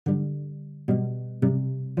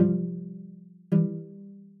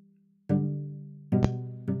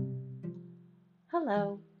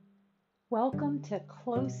Hello, welcome to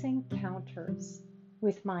Close Encounters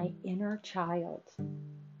with my inner child.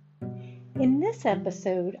 In this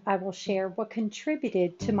episode, I will share what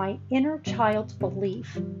contributed to my inner child's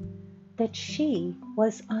belief that she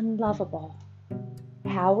was unlovable,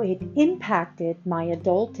 how it impacted my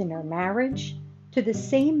adult inner marriage to the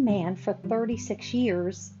same man for 36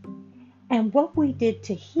 years, and what we did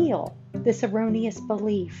to heal this erroneous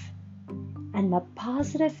belief, and the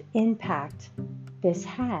positive impact this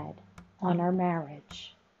had on our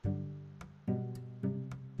marriage.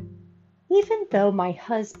 Even though my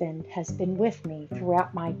husband has been with me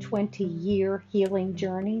throughout my 20-year healing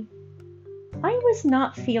journey, I was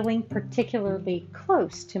not feeling particularly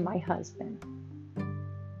close to my husband.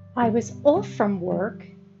 I was off from work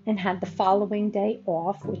and had the following day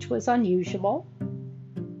off, which was unusual.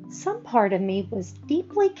 Some part of me was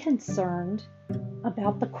deeply concerned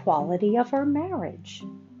about the quality of our marriage.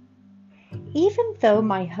 Even though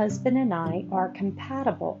my husband and I are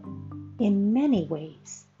compatible in many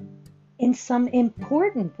ways, in some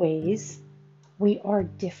important ways, we are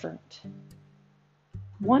different.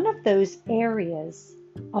 One of those areas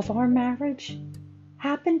of our marriage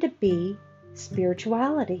happened to be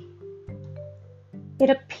spirituality. It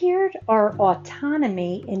appeared our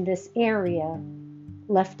autonomy in this area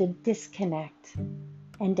left a disconnect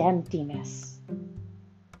and emptiness.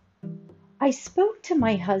 I spoke to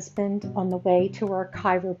my husband on the way to our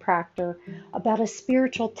chiropractor about a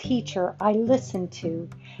spiritual teacher I listened to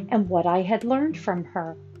and what I had learned from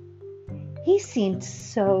her. He seemed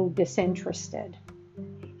so disinterested.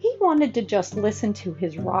 He wanted to just listen to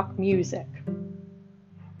his rock music.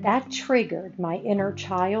 That triggered my inner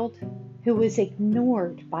child, who was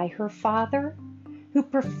ignored by her father, who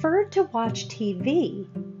preferred to watch TV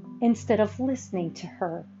instead of listening to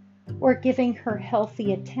her or giving her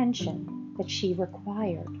healthy attention that she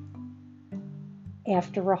required.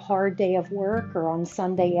 After a hard day of work or on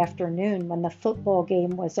Sunday afternoon when the football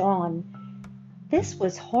game was on, this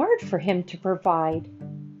was hard for him to provide,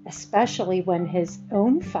 especially when his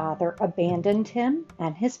own father abandoned him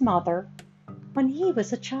and his mother when he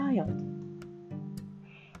was a child.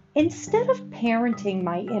 Instead of parenting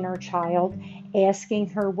my inner child, asking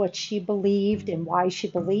her what she believed and why she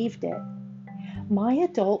believed it, my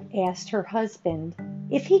adult asked her husband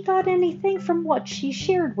if he got anything from what she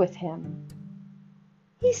shared with him.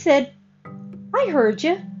 He said, "I heard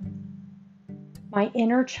you." My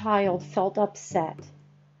inner child felt upset,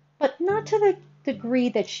 but not to the degree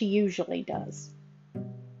that she usually does.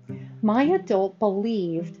 My adult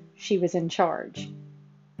believed she was in charge.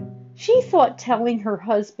 She thought telling her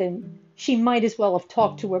husband she might as well have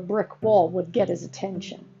talked to a brick wall would get his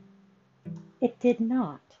attention. It did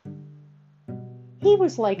not. He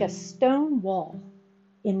was like a stone wall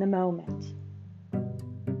in the moment.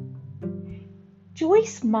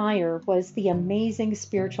 Joyce Meyer was the amazing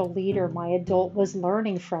spiritual leader my adult was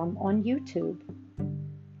learning from on YouTube.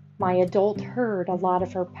 My adult heard a lot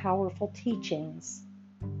of her powerful teachings.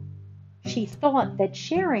 She thought that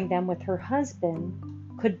sharing them with her husband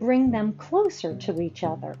could bring them closer to each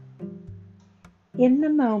other. In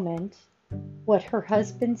the moment, what her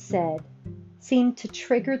husband said seemed to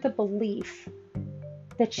trigger the belief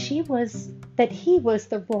that he was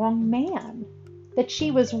the wrong man, that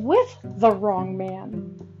she was with the wrong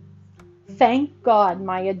man. Thank God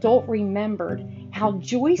my adult remembered how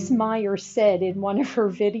Joyce Meyer said in one of her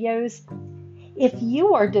videos, "If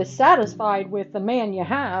you are dissatisfied with the man you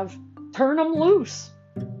have, turn him loose.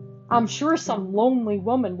 I'm sure some lonely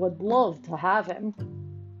woman would love to have him."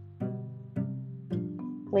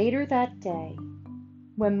 Later that day,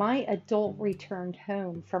 when my adult returned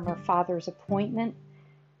home from her father's appointment,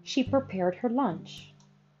 she prepared her lunch.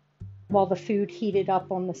 While the food heated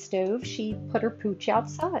up on the stove, she put her pooch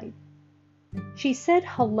outside. She said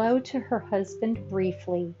hello to her husband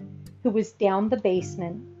briefly, who was down the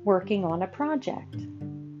basement working on a project.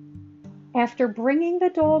 After bringing the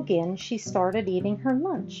dog in, she started eating her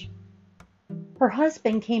lunch. Her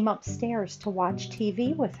husband came upstairs to watch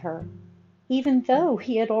TV with her, even though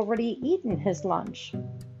he had already eaten his lunch.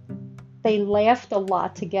 They laughed a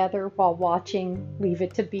lot together while watching Leave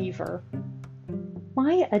It to Beaver.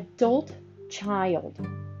 My adult child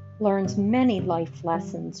learns many life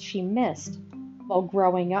lessons she missed while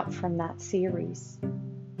growing up from that series.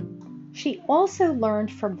 She also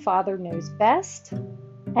learned from Father Knows Best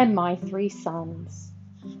and My Three Sons.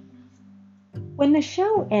 When the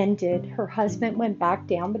show ended, her husband went back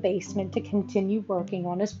down the basement to continue working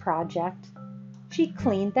on his project. She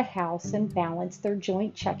cleaned the house and balanced their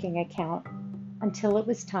joint checking account until it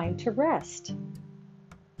was time to rest.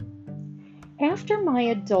 After my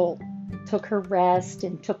adult took her rest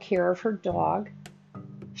and took care of her dog,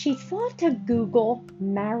 She thought to Google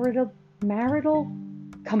marital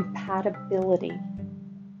compatibility.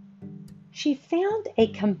 She found a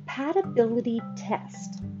compatibility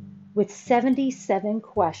test with 77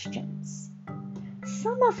 questions,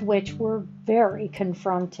 some of which were very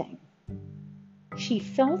confronting. She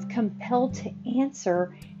felt compelled to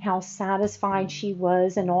answer how satisfied she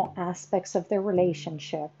was in all aspects of their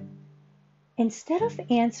relationship. Instead of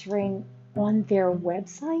answering on their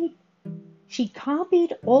website, she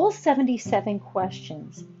copied all 77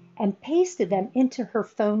 questions and pasted them into her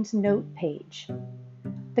phone's note page.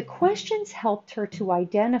 The questions helped her to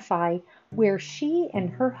identify where she and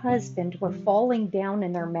her husband were falling down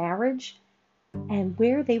in their marriage and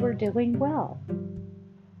where they were doing well.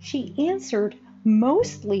 She answered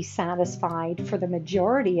mostly satisfied for the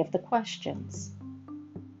majority of the questions.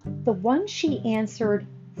 The ones she answered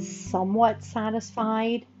somewhat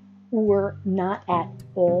satisfied or not at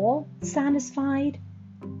all satisfied,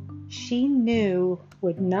 she knew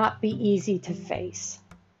would not be easy to face,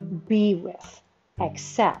 be with,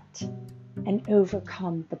 accept, and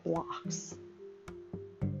overcome the blocks.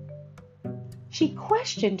 She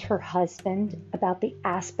questioned her husband about the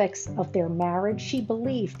aspects of their marriage she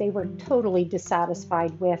believed they were totally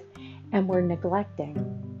dissatisfied with and were neglecting.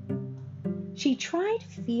 She tried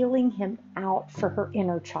feeling him out for her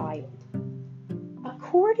inner child.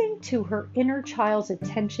 According to her inner child's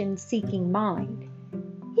attention-seeking mind,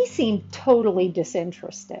 he seemed totally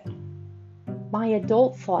disinterested. My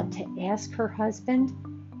adult thought to ask her husband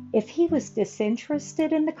if he was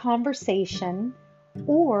disinterested in the conversation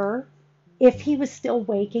or if he was still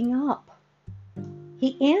waking up.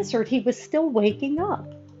 He answered he was still waking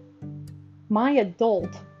up. My adult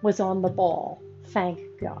was on the ball, thank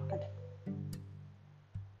God.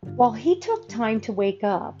 While he took time to wake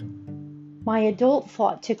up, my adult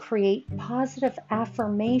thought to create positive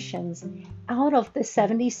affirmations out of the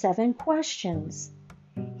 77 questions.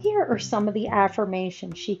 Here are some of the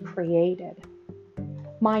affirmations she created.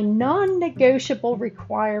 My non-negotiable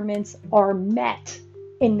requirements are met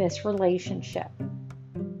in this relationship.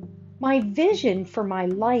 My vision for my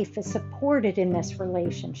life is supported in this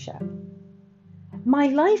relationship. My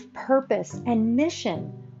life purpose and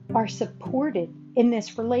mission are supported in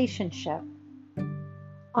this relationship.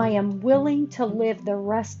 I am willing to live the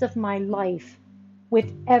rest of my life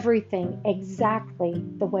with everything exactly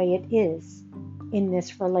the way it is in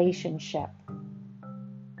this relationship.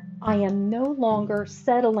 I am no longer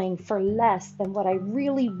settling for less than what I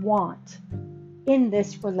really want in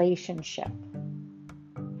this relationship.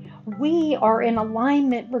 We are in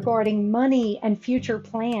alignment regarding money and future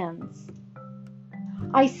plans.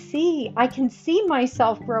 I can see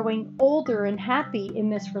myself growing older and happy in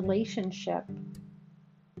this relationship.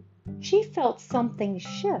 She felt something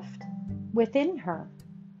shift within her,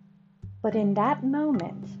 but in that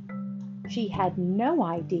moment, she had no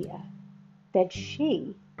idea that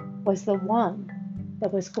she was the one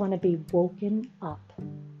that was going to be woken up,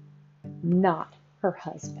 not her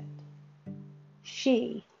husband.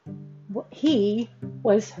 He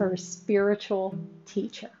was her spiritual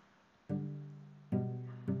teacher.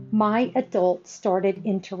 My adult started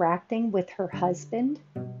interacting with her husband,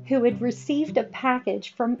 who had received a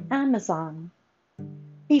package from Amazon.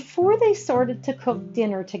 Before they started to cook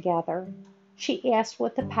dinner together, she asked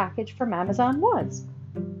what the package from Amazon was.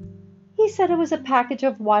 He said it was a package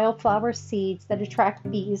of wildflower seeds that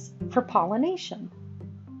attract bees for pollination.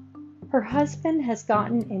 Her husband has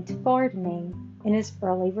gotten into gardening in his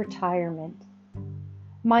early retirement.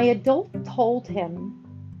 My adult told him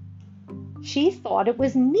she thought it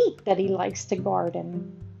was neat that he likes to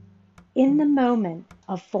garden. In the moment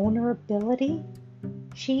of vulnerability,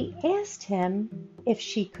 she asked him if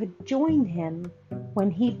she could join him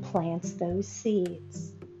when he plants those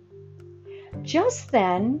seeds. Just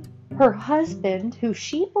then, her husband, who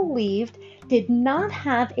she believed did not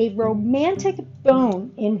have a romantic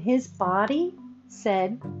bone in his body,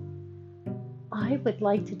 said, "I would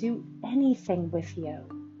like to do anything with you."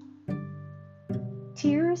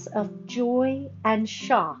 Tears of joy and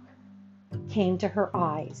shock came to her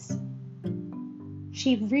eyes.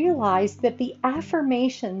 She realized that the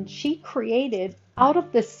affirmation she created out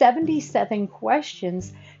of the 77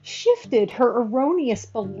 questions shifted her erroneous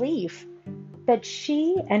belief that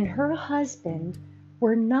she and her husband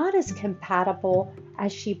were not as compatible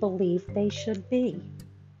as she believed they should be.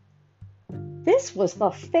 This was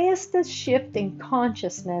the fastest shift in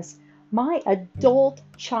consciousness my adult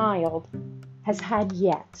child has had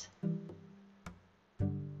yet.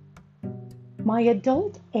 My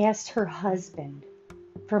adult asked her husband,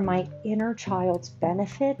 for my inner child's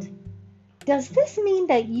benefit, "Does this mean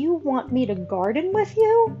that you want me to garden with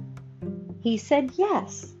you?" He said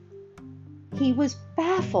yes. He was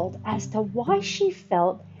baffled as to why she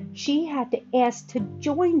felt she had to ask to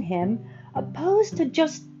join him opposed to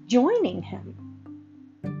just joining him.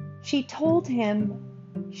 She told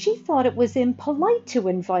him she thought it was impolite to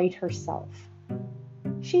invite herself.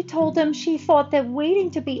 She told him she thought that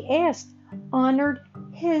waiting to be asked honored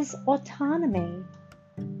his autonomy.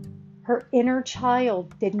 Her inner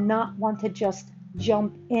child did not want to just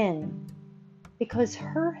jump in because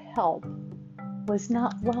her help was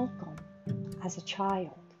not welcome as a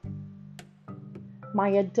child. My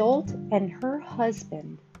adult and her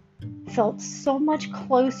husband felt so much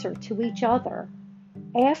closer to each other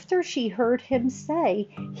after she heard him say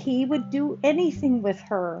he would do anything with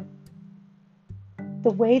her.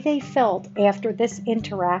 The way they felt after this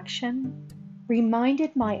interaction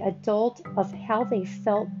reminded my adult of how they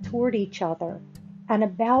felt toward each other and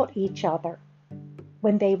about each other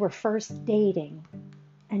when they were first dating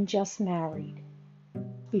and just married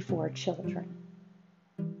before children.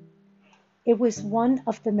 It was one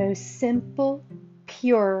of the most simple,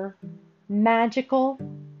 pure, magical,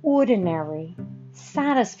 ordinary,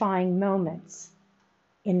 satisfying moments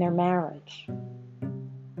in their marriage.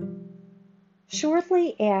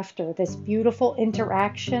 Shortly after this beautiful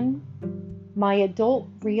interaction, my adult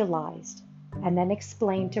realized and then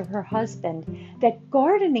explained to her husband that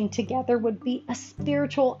gardening together would be a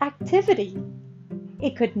spiritual activity.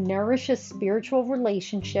 It could nourish a spiritual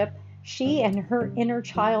relationship she and her inner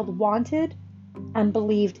child wanted and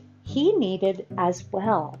believed he needed as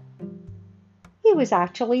well. He was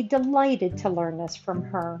actually delighted to learn this from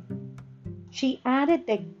her. She added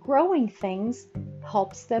that growing things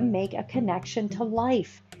helps them make a connection to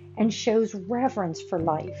life and shows reverence for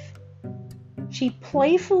life. She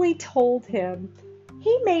playfully told him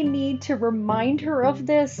he may need to remind her of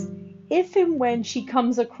this if and when she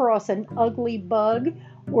comes across an ugly bug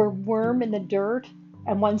or worm in the dirt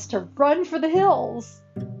and wants to run for the hills.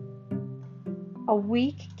 A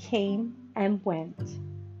week came and went.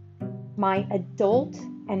 My adult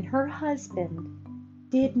and her husband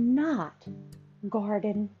did not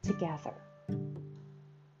garden together.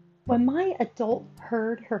 When my adult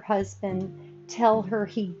heard her husband tell her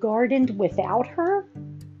he gardened without her,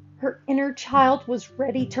 her inner child was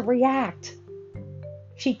ready to react.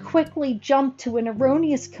 She quickly jumped to an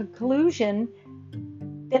erroneous conclusion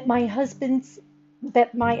that my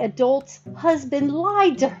adult's husband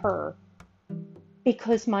lied to her.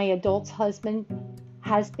 Because my adult's husband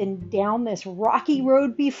has been down this rocky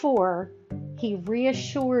road before, he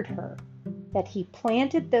reassured her that he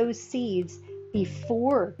planted those seeds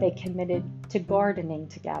before they committed to gardening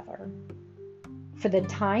together. For the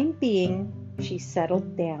time being, she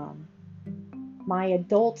settled down. My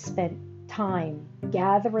adult spent time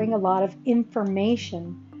gathering a lot of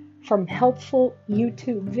information from helpful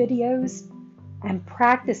YouTube videos and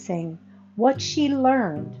practicing what she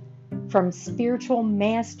learned from spiritual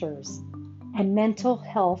masters and mental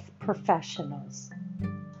health professionals.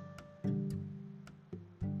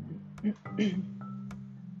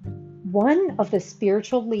 One of the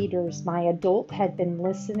spiritual leaders my adult had been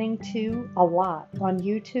listening to a lot on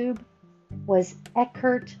YouTube was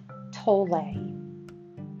Eckhart Tolle.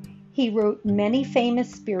 He wrote many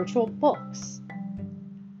famous spiritual books.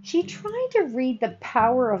 She tried to read The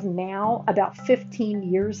Power of Now about 15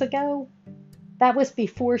 years ago. That was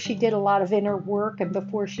before she did a lot of inner work and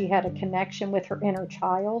before she had a connection with her inner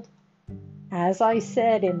child. As I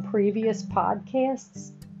said in previous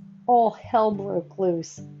podcasts, all hell broke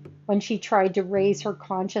loose when she tried to raise her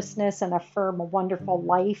consciousness and affirm a wonderful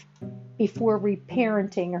life before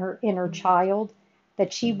reparenting her inner child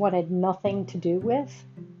that she wanted nothing to do with.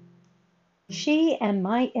 She and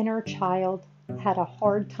my inner child had a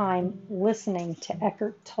hard time listening to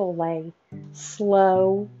Eckhart Tolle,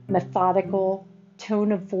 slow, methodical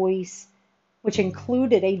tone of voice, which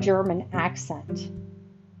included a German accent.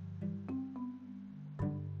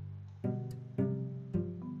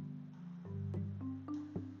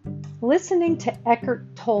 Listening to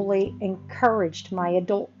Eckhart Tolle encouraged my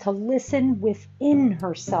adult to listen within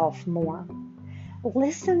herself more.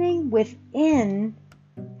 Listening within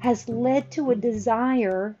has led to a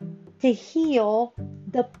desire to heal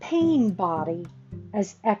the pain body,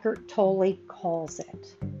 as Eckhart Tolle calls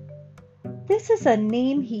it. This is a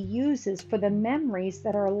name he uses for the memories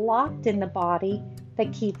that are locked in the body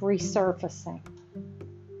that keep resurfacing.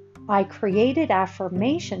 I created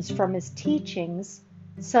affirmations from his teachings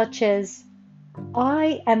such as,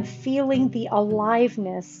 I am feeling the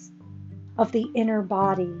aliveness of the inner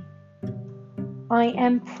body. I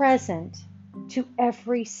am present to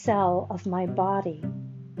every cell of my body.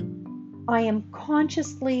 I am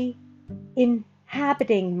consciously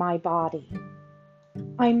inhabiting my body.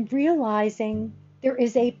 I'm realizing there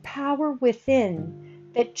is a power within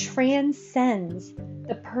that transcends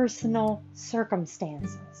the personal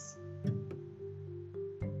circumstances.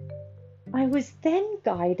 I was then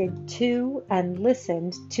guided to and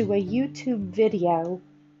listened to a YouTube video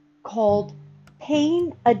called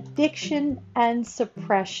Pain, Addiction, and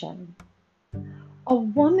Suppression. A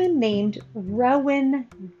woman named Rowan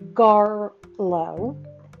Garlow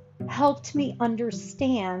helped me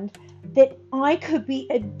understand that I could be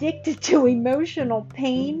addicted to emotional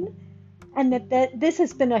pain and that this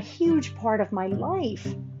has been a huge part of my life.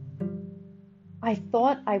 I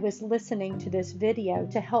thought I was listening to this video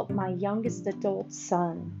to help my youngest adult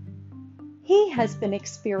son. He has been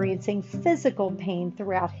experiencing physical pain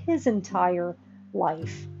throughout his entire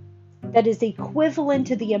life that is equivalent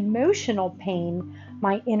to the emotional pain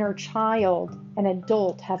my inner child and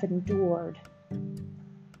adult have endured.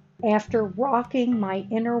 After rocking my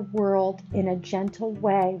inner world in a gentle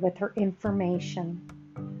way with her information,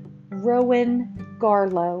 Rowan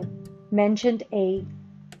Garlow mentioned a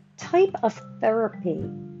type of therapy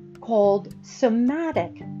called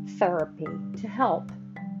somatic therapy to help.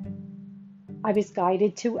 I was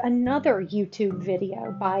guided to another YouTube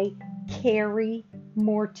video by Carrie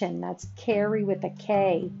Morton. That's Carrie with a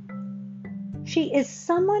K. She is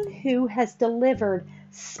someone who has delivered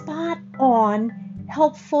spot on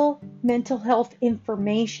helpful mental health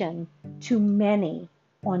information to many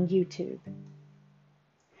on YouTube.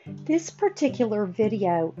 This particular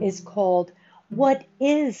video is called What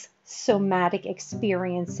is Somatic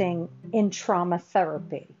Experiencing in Trauma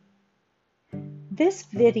Therapy? This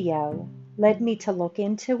video led me to look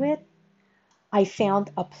into it. I found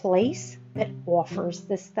a place that offers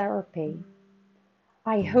this therapy.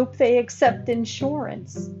 I hope they accept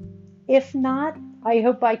insurance. If not, I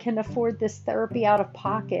hope I can afford this therapy out of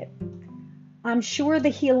pocket. I'm sure the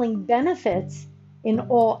healing benefits in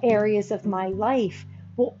all areas of my life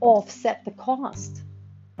will offset the cost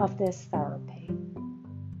of this therapy.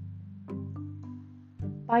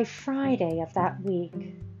 By Friday of that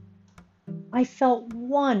week, I felt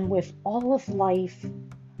one with all of life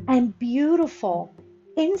and beautiful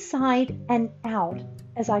inside and out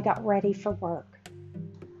as I got ready for work.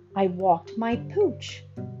 I walked my pooch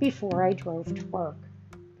before I drove to work.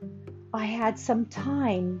 I had some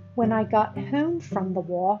time when I got home from the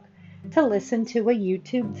walk to listen to a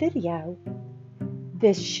YouTube video.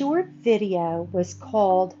 This short video was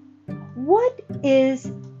called What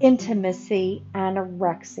is Intimacy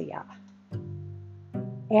Anorexia?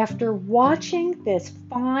 After watching this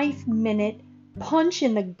 5-minute punch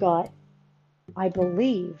in the gut, I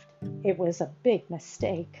believed it was a big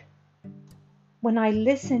mistake. When I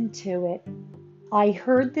listened to it, I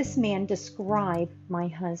heard this man describe my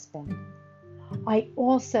husband. I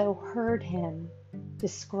also heard him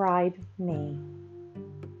describe me.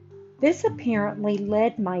 This apparently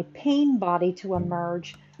led my pain body to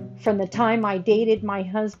emerge from the time I dated my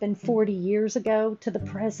husband 40 years ago to the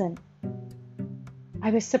present. I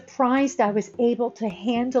was surprised I was able to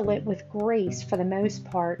handle it with grace for the most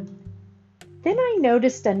part. Then I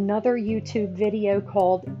noticed another YouTube video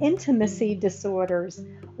called Intimacy Disorders,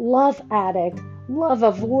 Love Addict, Love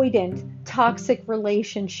Avoidant, Toxic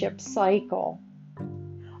Relationship Cycle.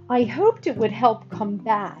 I hoped it would help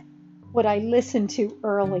combat what I listened to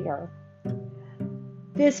earlier.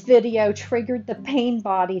 This video triggered the pain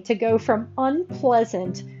body to go from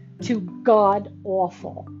unpleasant to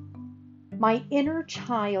god-awful. My inner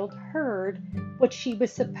child heard what she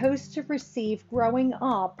was supposed to receive growing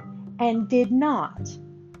up and did not.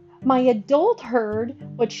 My adult heard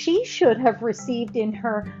what she should have received in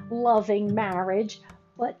her loving marriage,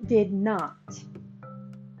 but did not.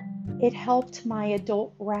 It helped my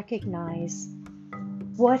adult recognize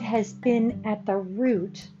what has been at the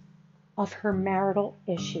root of her marital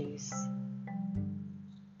issues.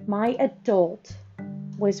 My adult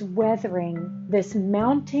was weathering this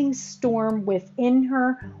mounting storm within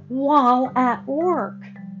her while at work.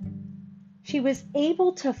 She was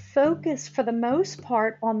able to focus for the most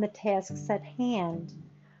part on the tasks at hand,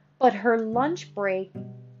 but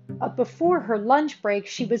before her lunch break,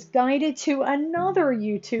 she was guided to another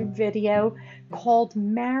YouTube video called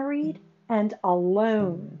Married and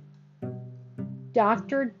Alone.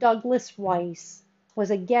 Dr. Douglas Weiss was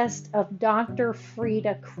a guest of Dr.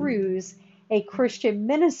 Frida Cruz, a Christian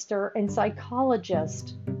minister and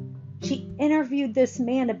psychologist. She interviewed this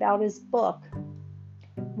man about his book.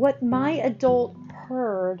 What my adult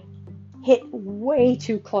heard hit way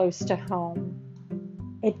too close to home.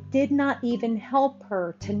 It did not even help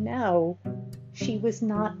her to know she was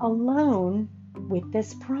not alone with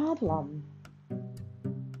this problem.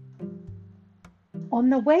 On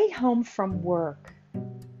the way home from work,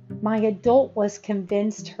 my adult was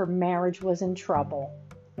convinced her marriage was in trouble.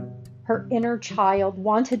 Her inner child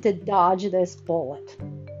wanted to dodge this bullet,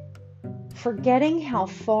 forgetting how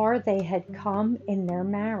far they had come in their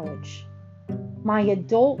marriage. My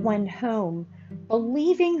adult went home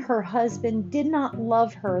believing her husband did not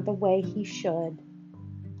love her the way he should.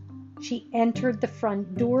 She entered the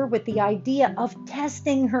front door with the idea of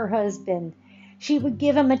testing her husband. She would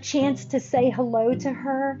give him a chance to say hello to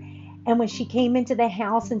her, and when she came into the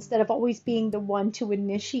house, instead of always being the one to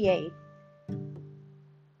initiate,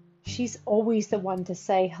 she's always the one to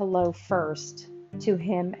say hello first to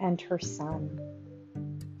him and her son.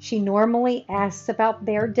 She normally asks about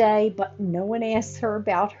their day, but no one asks her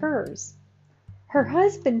about hers. Her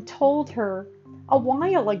husband told her a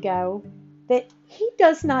while ago that he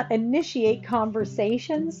does not initiate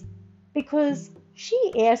conversations because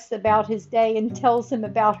she asks about his day and tells him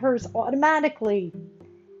about hers automatically.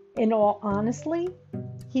 In all honesty,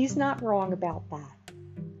 he's not wrong about that.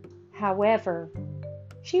 However,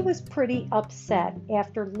 she was pretty upset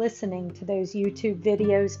after listening to those YouTube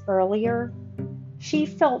videos earlier. She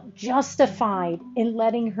felt justified in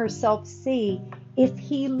letting herself see if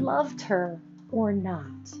he loved her or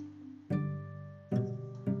not.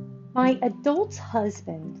 My adult's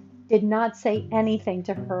husband did not say anything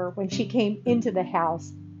to her when she came into the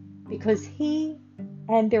house because he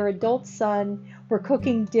and their adult son were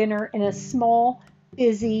cooking dinner in a small,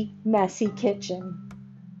 busy, messy kitchen.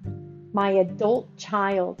 My adult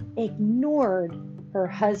child ignored her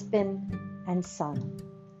husband and son.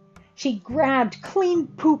 She grabbed clean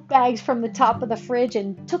poop bags from the top of the fridge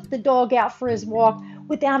and took the dog out for his walk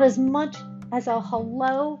without as much as a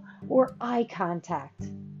hello or eye contact.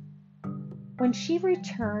 When she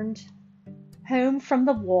returned home from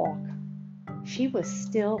the walk, she was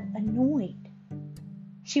still annoyed.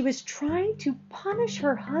 She was trying to punish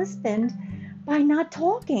her husband by not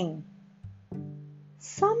talking.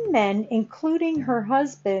 Some men, including her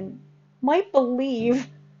husband, might believe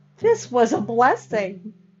this was a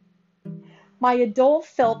blessing. My adult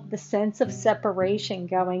felt the sense of separation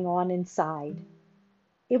going on inside.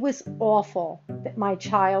 It was awful that my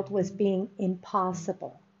child was being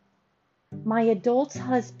impossible. My adult's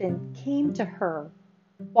husband came to her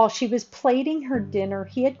while she was plating her dinner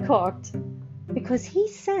he had cooked because he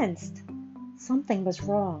sensed something was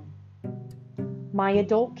wrong. My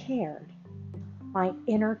adult cared. My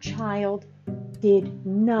inner child did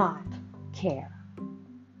not care.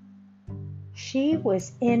 She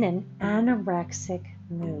was in an anorexic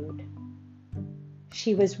mood.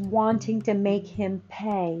 She was wanting to make him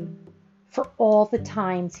pay for all the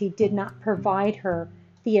times he did not provide her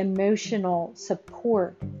the emotional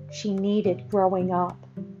support she needed growing up,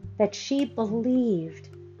 that she believed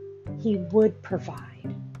he would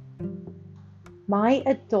provide. My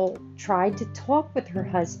adult tried to talk with her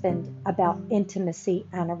husband about intimacy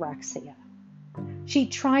anorexia. She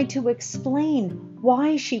tried to explain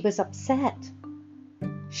why she was upset.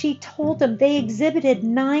 She told him they exhibited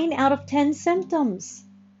 9 out of 10 symptoms.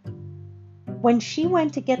 When she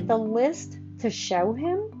went to get the list to show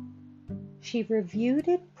him, she reviewed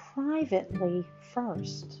it privately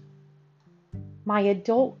first. My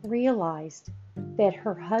adult realized that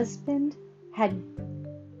her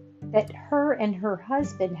and her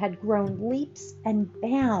husband had grown leaps and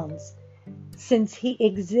bounds since he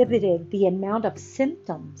exhibited the amount of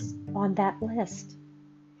symptoms on that list.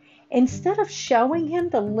 Instead of showing him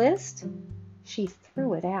the list, she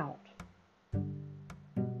threw it out.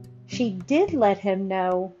 She did let him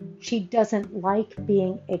know she doesn't like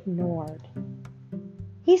being ignored.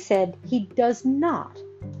 He said he does not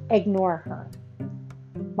ignore her.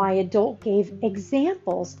 My adult gave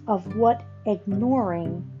examples of what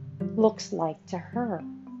ignoring looks like to her.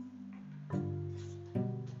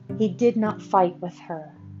 He did not fight with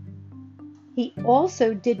her. He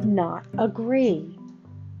also did not agree.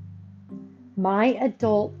 My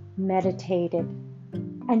adult meditated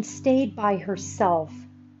and stayed by herself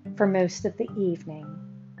for most of the evening.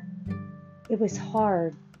 It was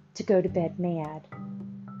hard to go to bed mad.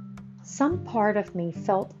 Some part of me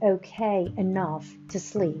felt okay enough to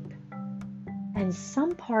sleep, and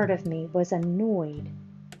some part of me was annoyed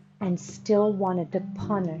and still wanted to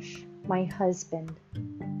punish my husband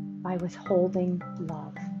by withholding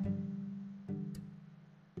love.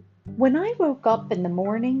 When I woke up in the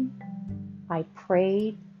morning, I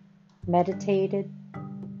prayed, meditated,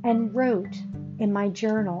 and wrote in my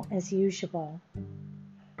journal as usual.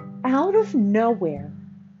 Out of nowhere,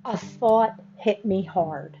 a thought hit me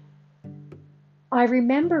hard. I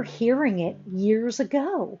remember hearing it years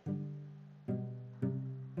ago.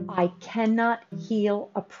 I cannot heal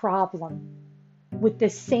a problem with the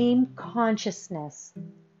same consciousness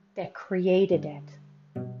that created it.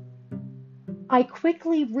 I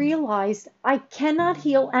quickly realized I cannot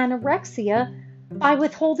heal anorexia by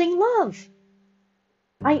withholding love.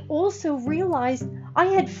 I also realized I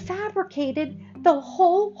had fabricated the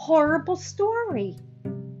whole horrible story.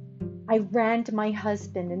 I ran to my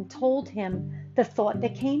husband and told him the thought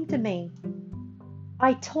that came to me.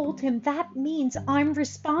 I told him that means I'm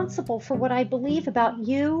responsible for what I believe about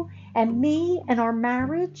you and me and our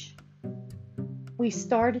marriage. We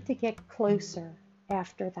started to get closer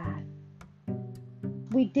after that.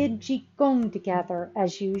 We did Qigong together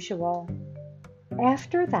as usual.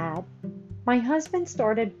 After that, my husband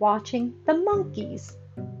started watching The Monkees,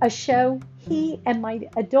 a show he and my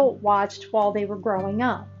adult watched while they were growing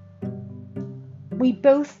up. We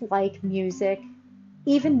both like music,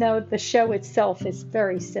 even though the show itself is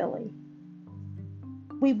very silly.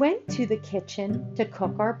 We went to the kitchen to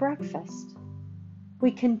cook our breakfast.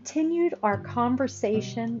 We continued our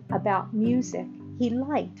conversation about music he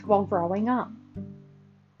liked while growing up.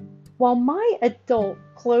 While my adult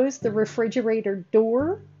closed the refrigerator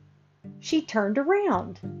door, she turned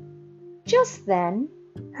around. Just then,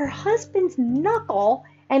 her husband's knuckle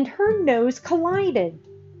and her nose collided.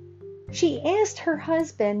 She asked her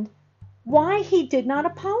husband why he did not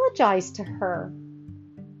apologize to her.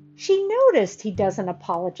 She noticed he doesn't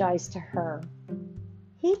apologize to her.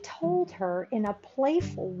 He told her in a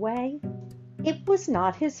playful way it was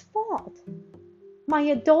not his fault. My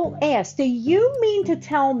adult asked, "Do you mean to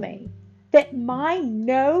tell me that my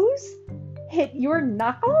nose hit your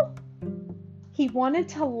knuckle?" He wanted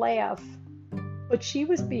to laugh, but she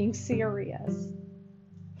was being serious.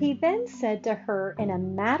 He then said to her in a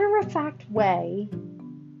matter-of-fact way,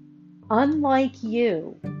 "Unlike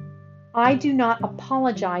you, I do not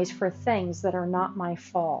apologize for things that are not my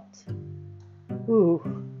fault." Ooh,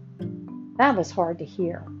 that was hard to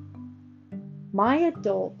hear. My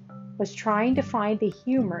adult was trying to find the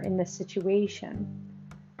humor in the situation.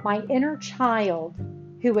 My inner child,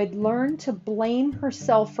 who had learned to blame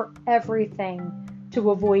herself for everything to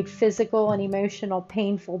avoid physical and emotional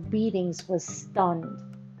painful beatings, was stunned.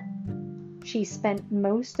 She spent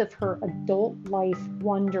most of her adult life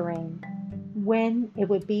wondering when it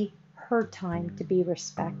would be her time to be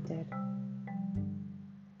respected.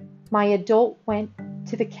 My adult went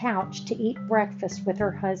to the couch to eat breakfast with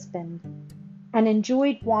her husband and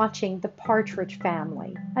enjoyed watching The Partridge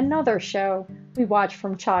Family, another show we watched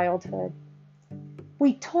from childhood.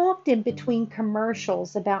 We talked in between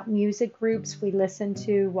commercials about music groups we listened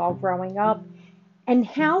to while growing up and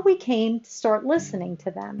how we came to start listening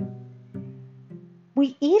to them.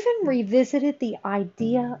 We even revisited the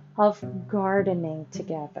idea of gardening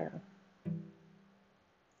together.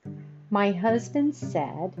 My husband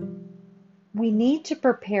said, "We need to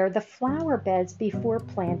prepare the flower beds before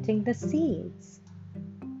planting the seeds."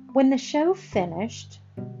 When the show finished,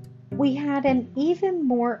 we had an even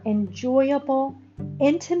more enjoyable,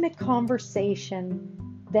 intimate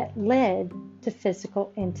conversation that led to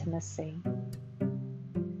physical intimacy.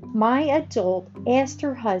 My adult asked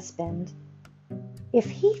her husband if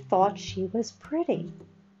he thought she was pretty.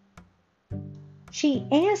 She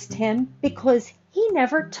asked him because he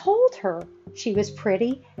never told her she was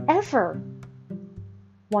pretty, ever.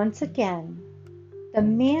 Once again, the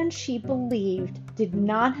man she believed did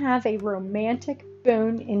not have a romantic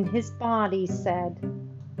bone in his body said,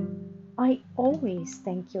 "I always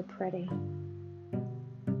think you're pretty."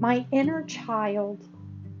 My inner child,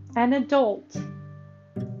 an adult,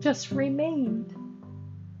 just remained.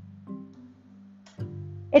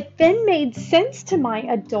 It then made sense to my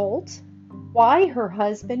adult why her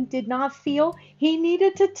husband did not feel he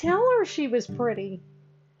needed to tell her she was pretty.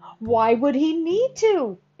 Why would he need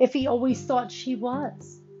to if he always thought she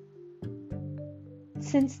was?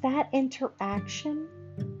 Since that interaction,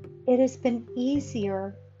 it has been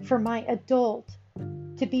easier for my adult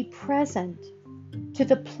to be present to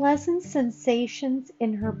the pleasant sensations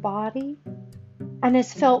in her body and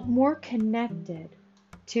has felt more connected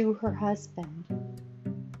to her husband.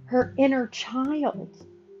 Her inner child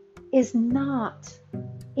is not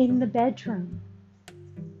in the bedroom.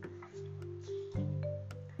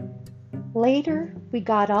 Later, we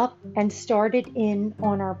got up and started in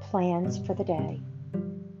on our plans for the day.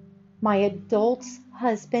 My adult's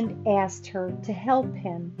husband asked her to help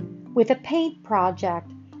him with a paint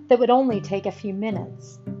project that would only take a few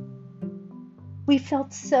minutes. We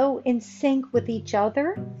felt so in sync with each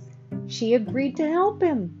other, she agreed to help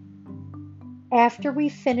him. After we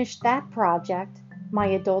finished that project, my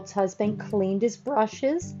adult's husband cleaned his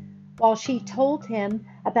brushes while she told him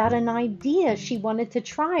about an idea she wanted to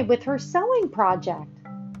try with her sewing project.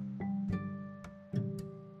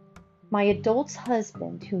 My adult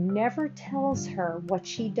husband, who never tells her what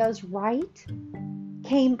she does right,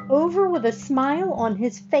 came over with a smile on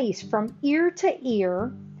his face from ear to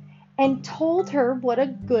ear and told her what a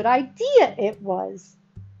good idea it was.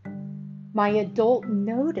 My adult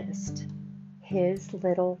noticed his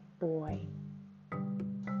little boy.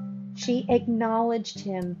 She acknowledged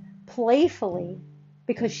him playfully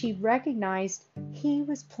because she recognized he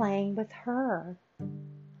was playing with her.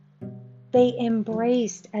 They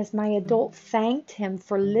embraced as my adult thanked him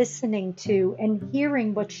for listening to and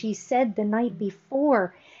hearing what she said the night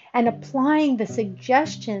before and applying the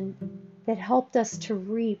suggestion that helped us to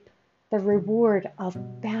reap the reward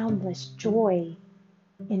of boundless joy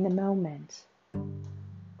in the moment.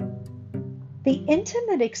 The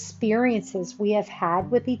intimate experiences we have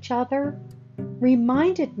had with each other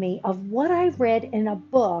reminded me of what I read in a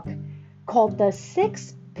book called The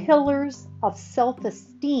 6 Pillars of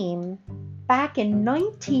Self-Esteem back in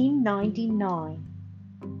 1999.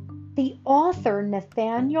 The author,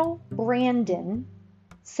 Nathaniel Branden,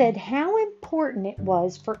 said how important it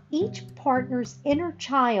was for each partner's inner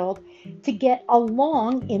child to get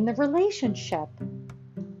along in the relationship.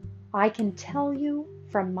 I can tell you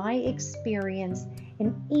from my experience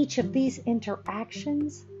in each of these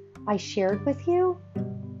interactions I shared with you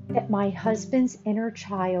that my husband's inner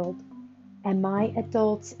child and my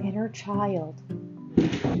adult's inner child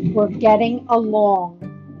were getting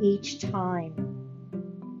along each time.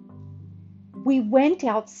 We went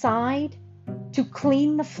outside to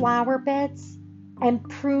clean the flower beds and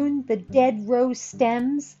prune the dead rose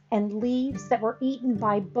stems and leaves that were eaten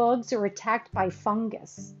by bugs or attacked by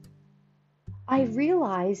fungus. I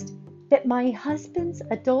realized that my husband's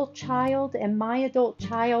adult child and my adult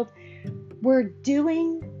child were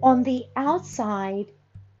doing on the outside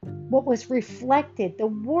what was reflected, the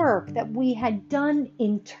work that we had done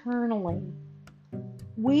internally.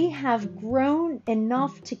 We have grown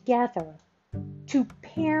enough together to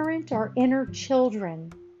parent our inner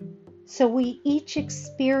children so we each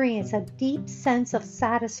experience a deep sense of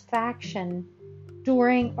satisfaction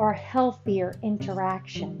during our healthier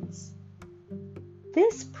interactions.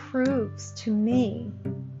 This proves to me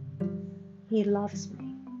he loves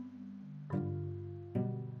me.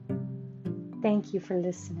 Thank you for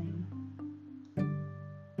listening.